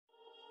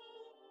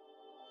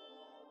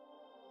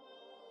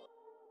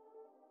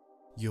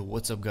Yo,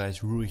 what's up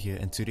guys, Ruey here,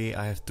 and today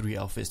I have 3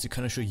 outfits to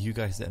kind of show you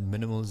guys that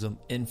minimalism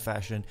in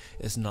fashion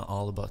is not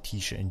all about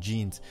t-shirt and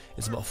jeans.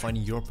 It's about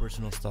finding your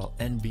personal style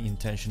and being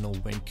intentional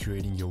when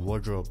curating your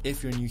wardrobe.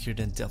 If you're new here,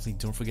 then definitely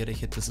don't forget to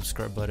hit the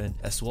subscribe button,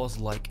 as well as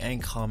like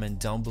and comment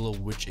down below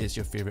which is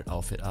your favorite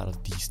outfit out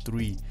of these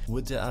 3.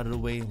 With that out of the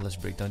way, let's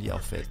break down the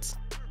outfits.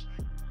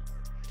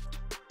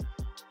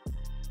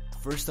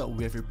 First up,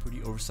 we have a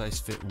pretty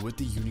oversized fit with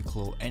the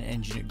Uniqlo and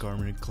Engineered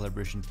Garment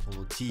collaboration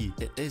polo tee.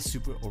 It is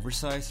super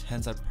oversized,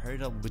 hence I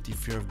paired it up with the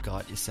Fear of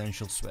God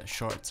Essential sweat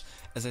shorts,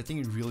 as I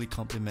think it really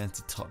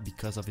complements the top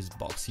because of its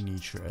boxy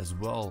nature as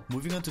well.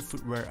 Moving on to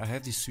footwear, I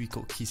have the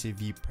Sweetcoat Kise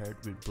V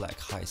paired with black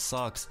high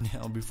socks.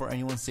 Now before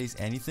anyone says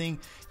anything,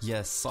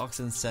 yes, socks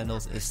and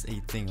sandals is a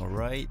thing,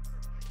 alright?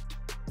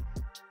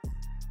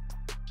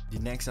 The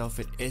next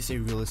outfit is a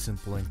really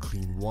simple and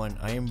clean one.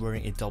 I am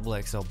wearing a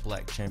XXL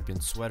black Champion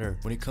sweater.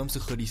 When it comes to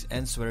hoodies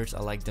and sweaters, I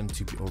like them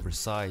to be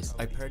oversized.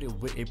 I paired it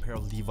with a pair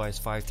of Levi's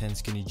 510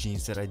 skinny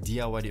jeans that I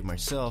DIY'd it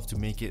myself to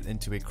make it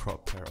into a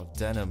cropped pair of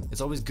denim. It's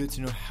always good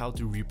to know how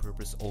to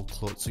repurpose old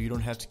clothes so you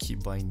don't have to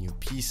keep buying new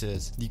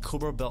pieces. The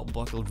Cobra belt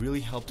buckle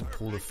really helped to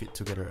pull the fit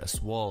together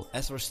as well.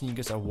 As for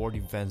sneakers, I wore the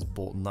Vans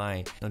Bolt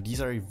 9. Now these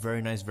are a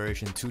very nice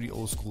variation to the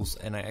old schools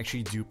and I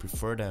actually do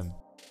prefer them.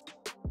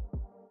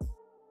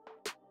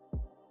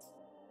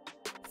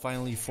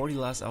 Finally, for the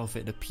last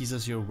outfit, the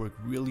pieces here work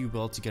really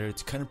well together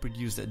to kind of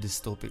produce that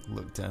dystopic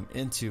look that I'm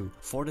into.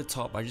 For the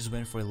top, I just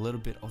went for a little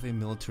bit of a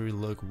military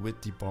look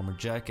with the bomber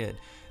jacket.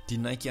 The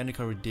Nike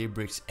undercover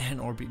Daybreaks and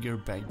Orbit Gear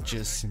bag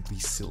just simply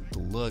sealed the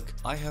look.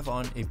 I have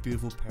on a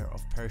beautiful pair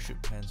of parachute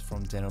pants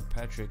from Daniel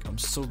Patrick. I'm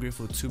so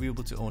grateful to be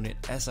able to own it,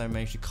 as I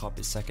managed to cop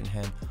it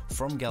secondhand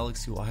from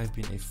Galaxy, who I have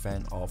been a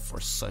fan of for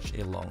such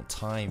a long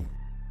time.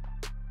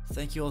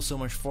 Thank you all so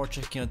much for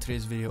checking out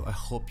today's video. I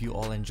hope you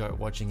all enjoyed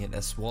watching it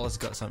as well as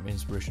got some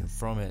inspiration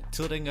from it.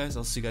 Till then guys,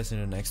 I'll see you guys in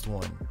the next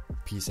one.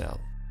 Peace out.